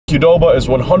Qdoba is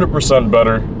 100%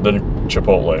 better than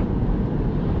Chipotle.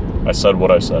 I said what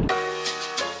I said.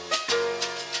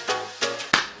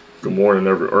 Good morning,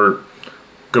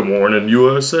 good morning,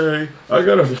 USA.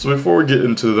 So before we get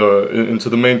into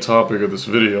the main topic of this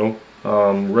video,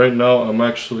 right now I'm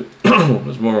actually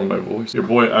there's more in my voice. Your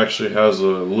boy actually has a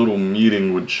little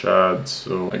meeting with Chad,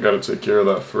 so I gotta take care of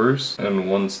that first.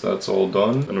 And once that's all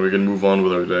done, then we can move on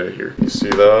with our day here. You see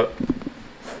that?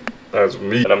 That's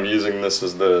me, and I'm using this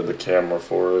as the camera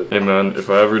for it. Hey man, if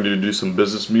I ever need to do some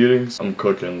business meetings, I'm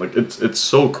cooking. Like, it's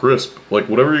so crisp. Like,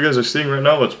 whatever you guys are seeing right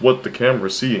now, that's what the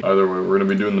camera's seeing. Either way, we're gonna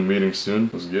be doing the meeting soon.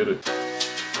 Let's get it.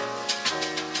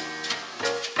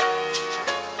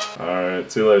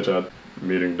 Alright, see you later, Chad.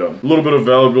 Meeting done. A little bit of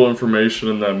valuable information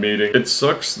in that meeting. It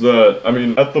sucks that, I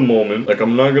mean, at the moment, like,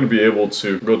 I'm not gonna be able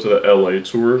to go to the LA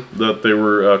tour that they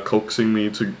were coaxing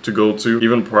me to go to.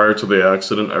 Even prior to the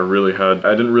accident, I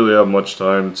didn't really have much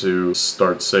time to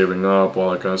start saving up,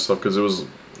 all that kind of stuff, because it was,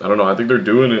 I don't know, I think they're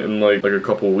doing it in like a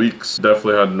couple weeks.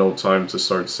 Definitely had no time to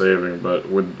start saving, but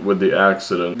with the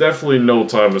accident, definitely no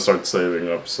time to start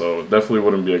saving up, so definitely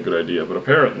wouldn't be a good idea. But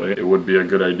apparently, it would be a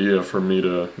good idea for me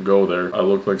to go there. I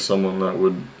look like someone that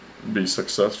would be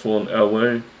successful in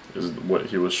LA, is what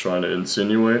he was trying to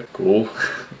insinuate. Cool.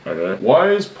 Okay. Why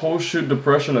is post-shoot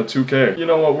depression at 2K? You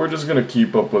know what, we're just gonna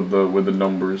keep up with the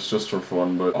numbers just for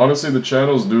fun, but honestly the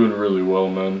channel's doing really well,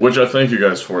 man. Which I thank you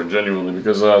guys for, genuinely,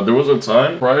 because there was a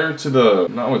time prior to the,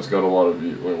 now it's got a lot of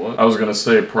views. Wait, what? I was gonna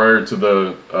say prior to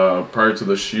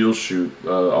the shield shoot, a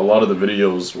lot of the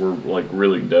videos were like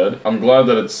really dead. I'm glad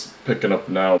that it's picking up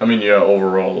now. I mean, yeah,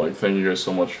 overall, like, thank you guys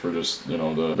so much for just, you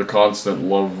know, the constant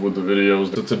love with the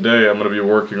videos. So today I'm gonna be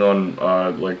working on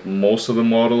like most of the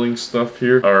modeling stuff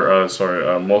here,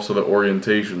 or most of the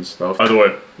orientation stuff. By the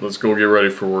way, let's go get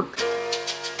ready for work.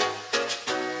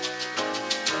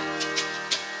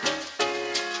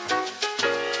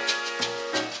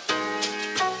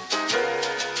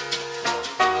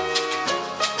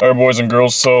 Alright, boys and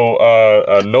girls, so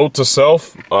a note to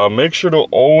self, make sure to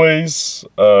always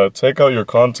take out your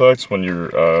contacts when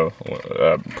you're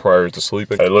prior to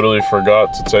sleeping. I literally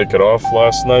forgot to take it off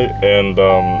last night, and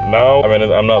now, I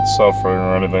mean, I'm not suffering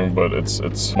or anything, but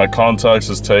it's my contacts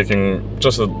is taking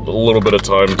just a little bit of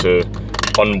time to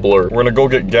unblur. We're gonna go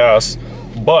get gas.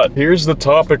 But here's the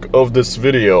topic of this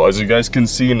video. As you guys can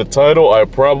see in the title, I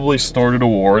probably started a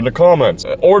war in the comments.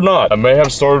 Or not. I may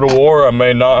have started a war, I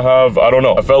may not have, I don't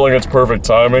know. I felt like it's perfect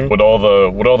timing with all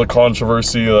the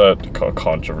controversy that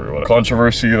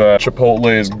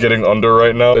Chipotle is getting under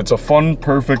right now. It's a fun,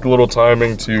 perfect little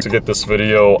timing to get this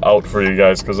video out for you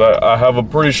guys, because I have a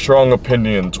pretty strong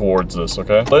opinion towards this,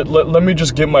 okay? Let me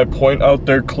just get my point out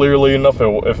there clearly enough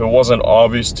if it wasn't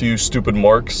obvious to you stupid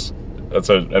marks. That's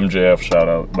an MJF shout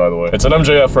out, by the way. It's an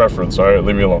MJF reference, alright?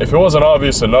 Leave me alone. If it wasn't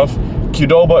obvious enough,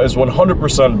 Qdoba is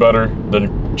 100% better than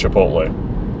Chipotle.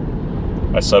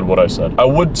 I said what I said. I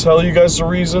would tell you guys the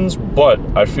reasons, but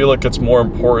I feel like it's more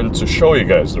important to show you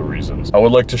guys the reasons. I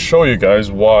would like to show you guys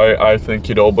why I think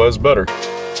Qdoba is better.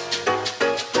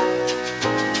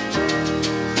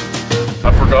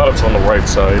 I forgot it's on the right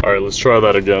side. Alright, let's try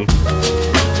that again.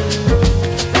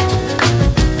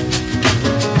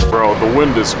 Bro, the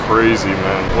wind is crazy,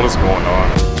 man. What is going on?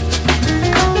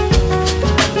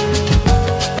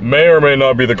 May or may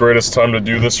not be the greatest time to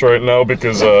do this right now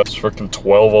because it's freaking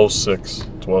 12:06,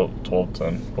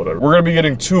 12:10, whatever. We're gonna be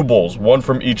getting 2 bowls, one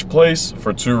from each place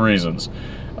for 2 reasons.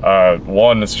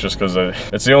 One, it's just because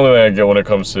it's the only thing I get when it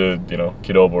comes to, you know,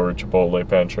 Qdoba or Chipotle,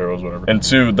 Pancheros, whatever. And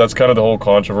 2, that's kind of the whole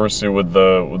controversy with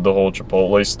the whole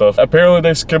Chipotle stuff. Apparently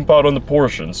they skimp out on the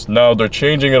portions. Now they're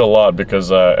changing it a lot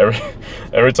because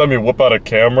every time you whip out a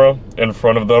camera in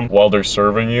front of them while they're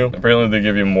serving you, apparently they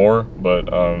give you more.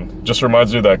 But just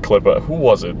reminds me of that clip. Who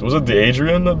was it? Was it the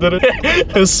Adrian that did it?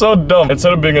 It's so dumb.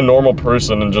 Instead of being a normal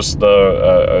person and just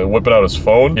whipping out his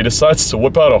phone, he decides to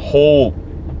whip out a whole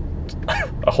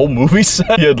movie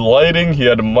set. He had lighting, he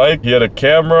had a mic, he had a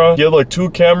camera, he had like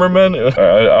 2 cameramen.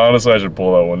 Honestly, I should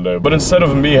pull that one day. But instead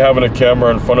of me having a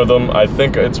camera in front of them, I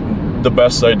think it's the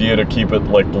best idea to keep it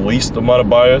like the least amount of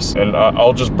bias, and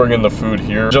I'll just bring in the food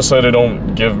here just so they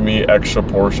don't give me extra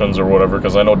portions or whatever,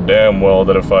 because I know damn well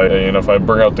that if I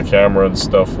bring out the camera and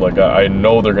stuff, like I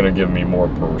know they're gonna give me more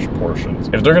portions.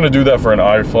 If they're gonna do that for an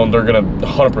iPhone, they're gonna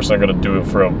 100% gonna do it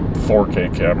for a 4K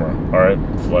camera. All right,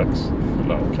 flex.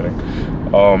 No, I'm kidding.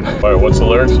 Alright, what's the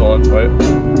lyrics? Hold on, wait.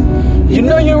 You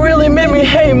know you really made me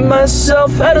hate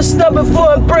myself. Had to stop before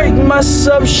I break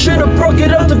myself. Should've broke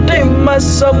it up to date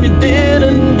myself. You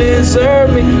didn't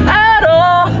deserve me at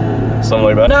all. Something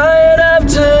like that. Night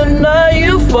after night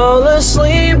you fall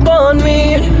asleep on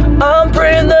me. I'm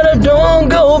praying that I don't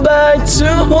go go back to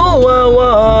who I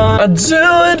was. I'd do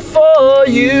it for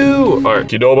you. All right,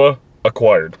 Qdoba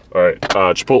acquired. All right,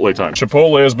 Chipotle time.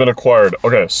 Chipotle has been acquired.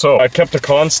 Okay, so I kept a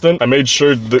constant. I made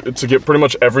sure to get pretty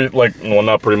much well,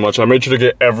 not pretty much. I made sure to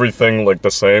get everything like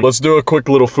the same. Let's do a quick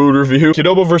little food review.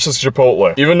 Qdoba versus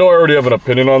Chipotle. Even though I already have an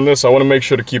opinion on this, I want to make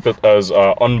sure to keep it as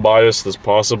unbiased as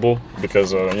possible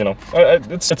because, you know,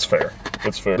 it's fair.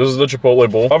 It's fair. This is the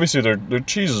Chipotle bowl. Obviously, their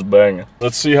cheese is banging.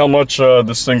 Let's see how much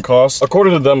this thing costs.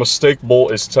 According to them, a steak bowl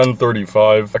is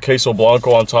 $10.35. A queso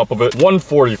blanco on top of it,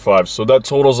 $1.45. So that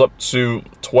totals up to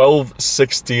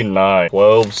 $12.69.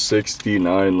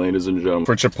 $12.69, ladies and gentlemen,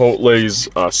 for Chipotle's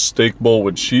steak bowl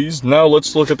with cheese. Now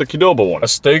let's look at the Qdoba one. A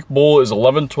steak bowl is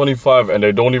 $11.25, and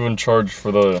they don't even charge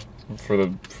for the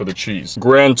cheese.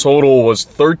 Grand total was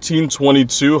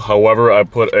 $13.22. However, I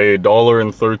put a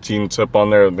 $1.13 tip on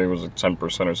there. I think it was like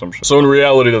 10% or some shit. So in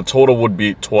reality, the total would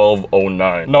be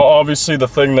 $12.09. Now, obviously, the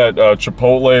thing that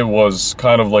Chipotle was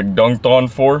kind of like dunked on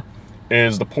for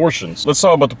is the portions. Let's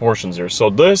talk about the portions here. So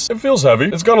this, it feels heavy.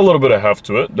 It's got a little bit of heft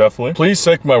to it, definitely. Please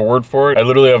take my word for it. I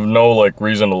literally have no like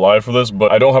reason to lie for this, but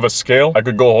I don't have a scale. I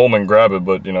could go home and grab it,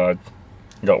 but you know, I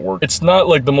got work. It's not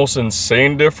like the most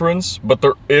insane difference, but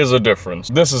there is a difference.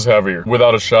 This is heavier,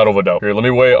 without a shadow of a doubt. Here, let me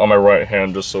weigh it on my right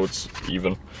hand just so it's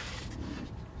even.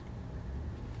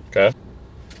 Okay.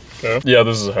 Okay. Yeah,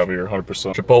 this is heavier,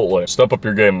 100%. Chipotle, step up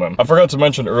your game, man. I forgot to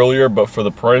mention earlier, but for the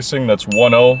pricing, that's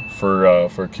 1.0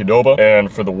 for Qdoba,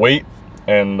 and for the weight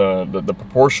and the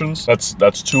proportions, that's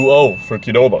 2.0 for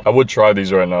Qdoba. I would try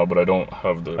these right now, but I don't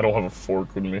have a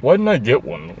fork with me. Why didn't I get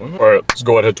one? All right, let's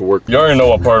go ahead to work. You already know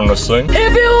what part I'm gonna sing.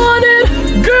 If you want it,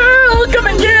 girl, come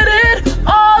and get it.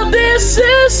 All this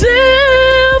is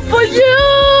it for you.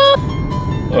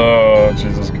 Oh,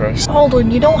 Jesus Christ. Aldwen,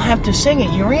 you don't have to sing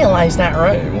it. You realize that,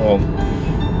 right? Hey,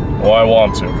 well, I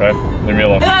want to, okay? Leave me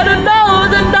alone. And I know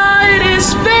the night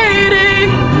is fading,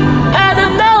 and I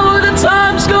know the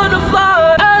time's gonna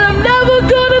fly, and I'm never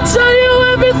gonna tell you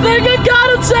everything I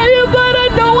gotta tell you, but I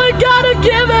know I gotta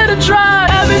give it a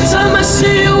try. Every time I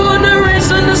see you on the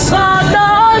reason the sun,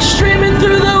 now streaming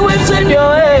through the waves in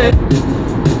your head.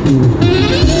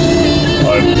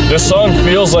 This song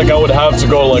feels like I would have to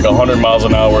go like 100 miles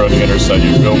an hour on the interstate,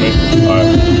 you feel me?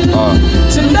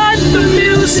 Alright. Tonight the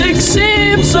music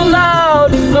seems so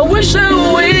loud. I wish that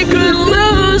we could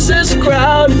lose this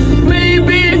crowd.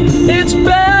 Maybe it's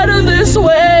better this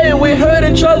way. We hurt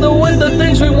each other with the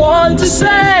things we want to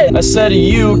say. I said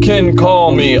you can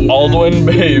call me Aldwen,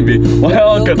 baby.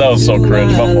 Well, that was so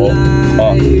cringe, my fault.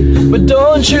 But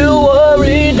don't you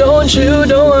worry, don't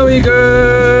worry,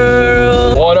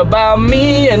 girl. What about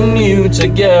me and you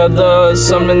together?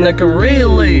 Something that could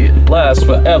really last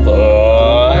forever.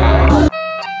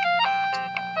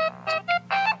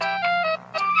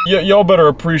 Y'all better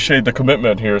appreciate the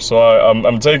commitment here. So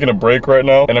I'm taking a break right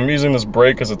now, and I'm using this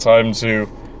break as a time to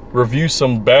review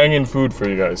some banging food for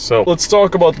you guys. So let's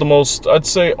talk about the most, I'd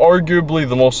say arguably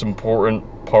the most important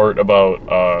part about,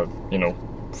 you know,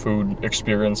 food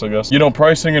experience, I guess. You know,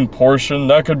 pricing and portion,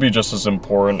 that could be just as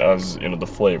important as, you know, the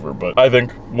flavor, but I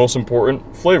think most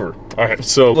important, flavor. All right,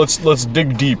 so let's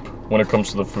dig deep when it comes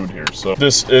to the food here. So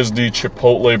this is the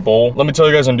Chipotle bowl. Let me tell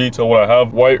you guys in detail what I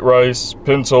have. White rice,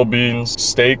 pinto beans,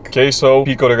 steak, queso,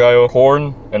 pico de gallo,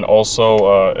 corn, and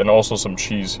also some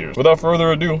cheese here. Without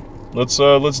further ado, let's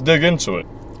dig into it.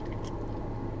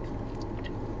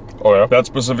 Oh yeah, that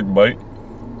specific bite,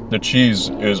 the cheese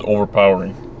is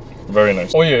overpowering. Very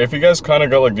nice. Oh yeah, if you guys kind of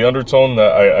got like the undertone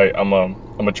that I'm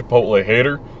a Chipotle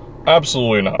hater,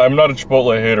 absolutely not. I'm not a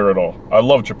Chipotle hater at all. I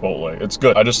love Chipotle. It's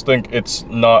good. I just think it's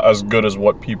not as good as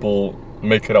what people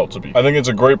make it out to be. I think it's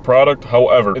a great product.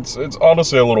 However, it's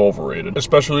honestly a little overrated,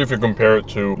 especially if you compare it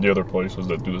to the other places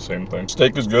that do the same thing.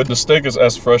 Steak is good. The steak is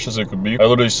as fresh as it could be. I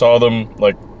literally saw them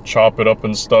like chop it up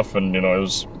and stuff, and you know, it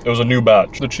was a new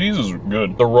batch. The cheese is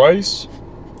good. The rice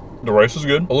is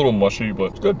good. A little mushy,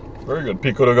 but it's good. Very good.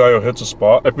 Pico de gallo hits a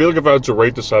spot. I feel like if I had to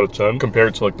rate this out of 10,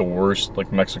 compared to like the worst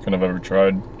like Mexican I've ever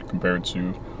tried, compared to,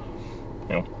 you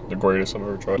know, the greatest I've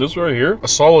ever tried. This right here, a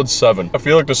solid 7. I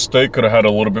feel like the steak could have had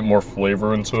a little bit more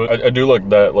flavor into it. I do like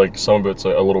that, like some of it's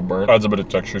a little burnt. Adds a bit of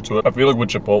texture to it. I feel like with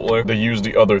Chipotle, they use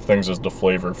the other things as the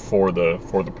flavor for the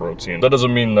protein. That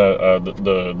doesn't mean that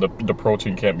the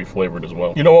protein can't be flavored as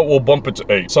well. You know what? We'll bump it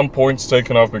to 8. Some points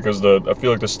taken off because I feel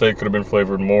like the steak could have been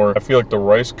flavored more. I feel like the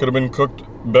rice could have been cooked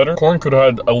better. Corn could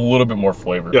have had a little bit more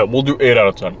flavor. Yeah, we'll do 8 out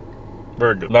of 10.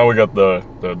 Very good. Now we got the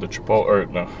Chipotle, or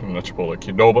no, not Chipotle,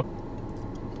 Qdoba.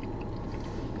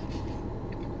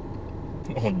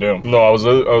 Oh damn. No, I was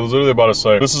literally about to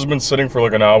say, this has been sitting for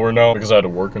like an hour now because I had to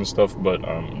work and stuff, but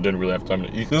didn't really have time to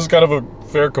eat. This is kind of a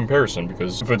fair comparison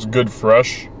because if it's good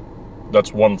fresh,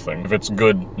 that's one thing. If it's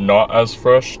good not as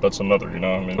fresh, that's another, you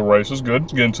know what I mean? The rice is good.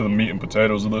 Let's get into the meat and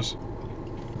potatoes of this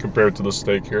compared to the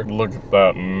steak here. Look at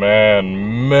that,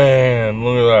 man,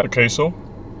 look at that. The queso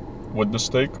with the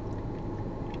steak.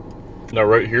 Now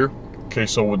right here,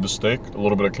 queso with the steak. A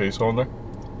little bit of queso in there.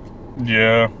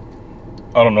 Yeah.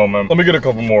 I don't know, man. Let me get a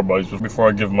couple more bites before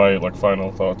I give my, like,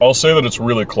 final thoughts. I'll say that it's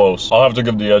really close. I'll have to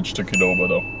give the edge to Qdoba,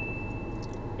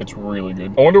 though. It's really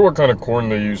good. I wonder what kind of corn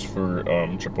they use for,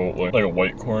 Chipotle. Like a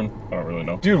white corn? I don't really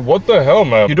know. Dude, what the hell,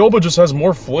 man? Qdoba just has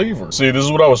more flavor. See, this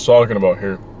is what I was talking about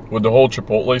here. With the whole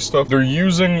Chipotle stuff, they're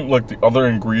using, like, the other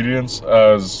ingredients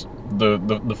as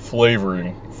the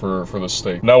flavoring for the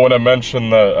steak. Now, when I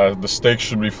mentioned that the steak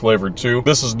should be flavored too,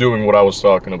 this is doing what I was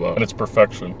talking about, and it's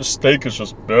perfection. The steak is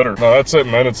just better. No, that's it,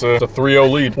 man. It's a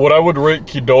 3-0 lead. What I would rate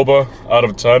Qdoba out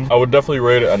of 10, I would definitely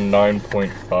rate it a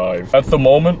 9.5. At the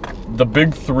moment, the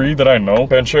big three that I know,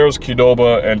 Pancheros,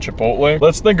 Qdoba, and Chipotle.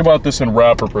 Let's think about this in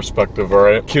rapper perspective, all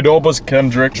right? Qdoba's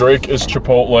Kendrick, Drake is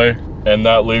Chipotle, and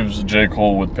that leaves J.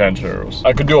 Cole with Pancheros.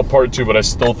 I could do a part 2, but I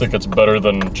still think it's better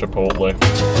than Chipotle.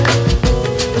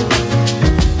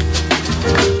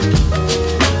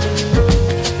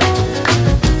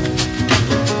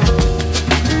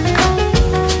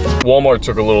 Walmart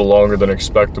took a little longer than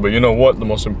expected, but you know what? The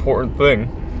most important thing,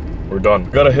 we're done.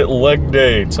 Gotta hit leg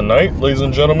day tonight, ladies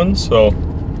and gentlemen, so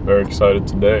very excited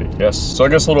today. Yes. So I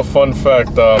guess a little fun fact,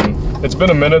 it's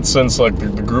been a minute since like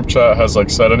the group chat has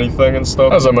like said anything and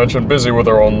stuff. As I mentioned, busy with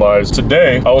our own lives.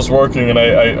 Today, I was working and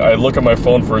I look at my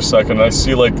phone for a second and I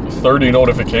see like 30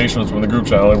 notifications from the group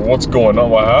chat. I'm like, what's going on?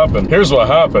 What happened? Here's what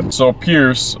happened. So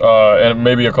Pierce, and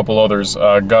maybe a couple others,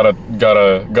 got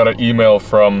an email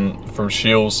from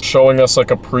Shields showing us like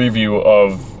a preview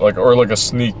of like, or like a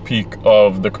sneak peek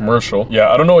of the commercial. Yeah,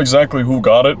 I don't know exactly who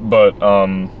got it, but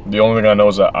the only thing I know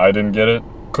is that I didn't get it.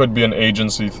 Could be an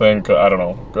agency thing. I don't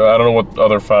know. I don't know what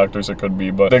other factors it could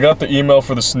be, but they got the email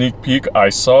for the sneak peek. I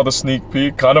saw the sneak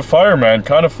peek. Kind of fire, man.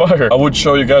 Kind of fire. I would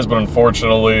show you guys, but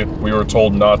unfortunately, we were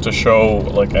told not to show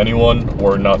like anyone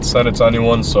or not send it to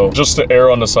anyone. So just to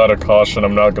err on the side of caution,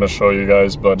 I'm not going to show you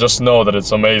guys, but just know that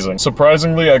it's amazing.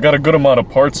 Surprisingly, I got a good amount of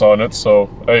parts on it. So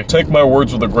hey, take my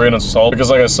words with a grain of salt because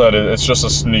like I said, it's just a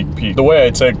sneak peek. The way I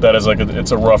take that is like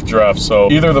it's a rough draft.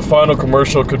 So either the final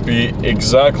commercial could be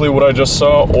exactly what I just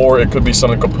saw, or it could be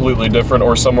something completely different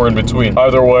or somewhere in between.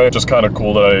 Either way, just kind of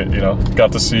cool that I, you know,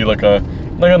 got to see like a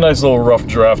nice little rough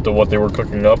draft of what they were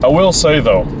cooking up. I will say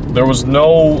though, there was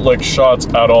no like shots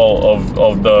at all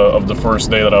of the first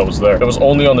day that I was there. It was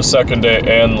only on the second day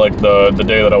and like the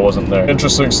day that I wasn't there.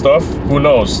 Interesting stuff. Who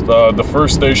knows? The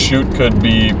first day shoot could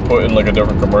be put in like a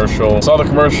different commercial. Saw the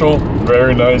commercial.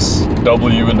 Very nice.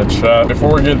 W in the chat.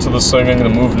 Before we get into the singing, the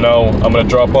move now, I'm gonna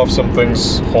drop off some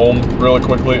things home really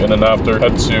quickly, and then after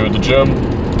head to the gym.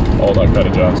 All that kind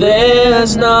of jazz.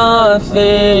 There's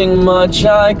nothing much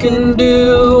I can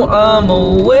do, I'm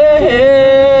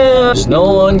aware. There's no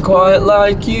one quite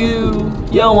like you.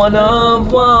 You're one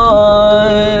of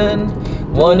one.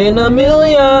 One in a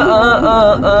million.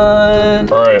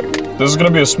 Alright, this is gonna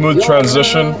be a smooth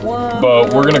transition,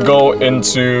 but we're gonna go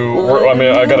into, I mean,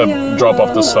 I gotta drop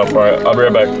off this stuff, alright? I'll be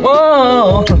right back.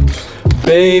 Whoa,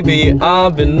 baby,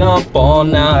 I've been up all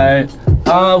night.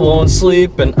 I won't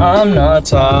sleep and I'm not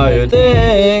tired.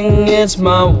 It's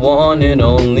my one and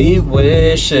only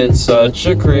wish. It's such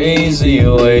a crazy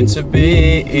way to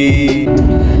be.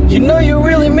 You know you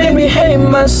really made me hate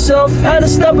myself. Had to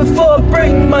stop before I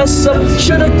break myself.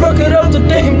 Should've broke it up to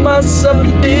date myself.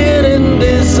 You didn't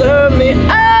deserve me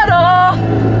at all.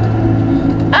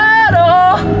 At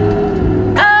all.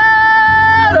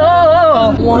 At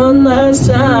all. One last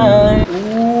time.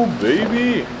 Ooh,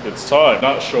 baby. It's time.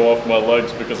 Not show off my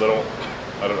legs because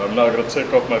I'm not gonna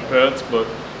take off my pants, but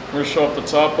I'm gonna show off the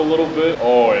top a little bit.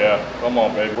 Oh yeah, come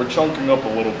on baby. We're chunking up a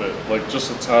little bit, like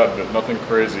just a tad bit, nothing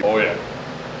crazy. Oh yeah,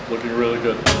 looking really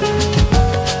good.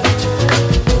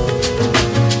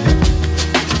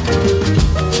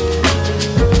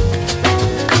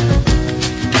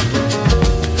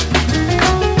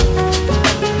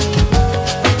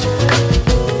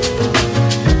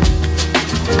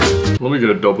 Let me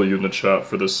get a W in the chat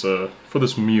for this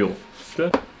meal.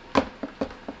 Okay.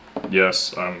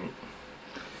 Yes, I'm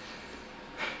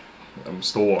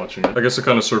still watching it. I guess I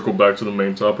kind of circle back to the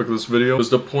main topic of this video. Does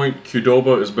the point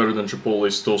Qdoba is better than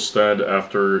Chipotle still stand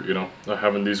after, you know,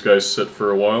 having these guys sit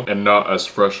for a while and not as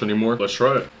fresh anymore? Let's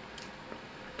try it.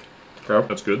 Okay,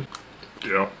 that's good.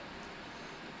 Yeah.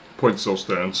 Point still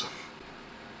stands.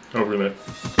 Over there.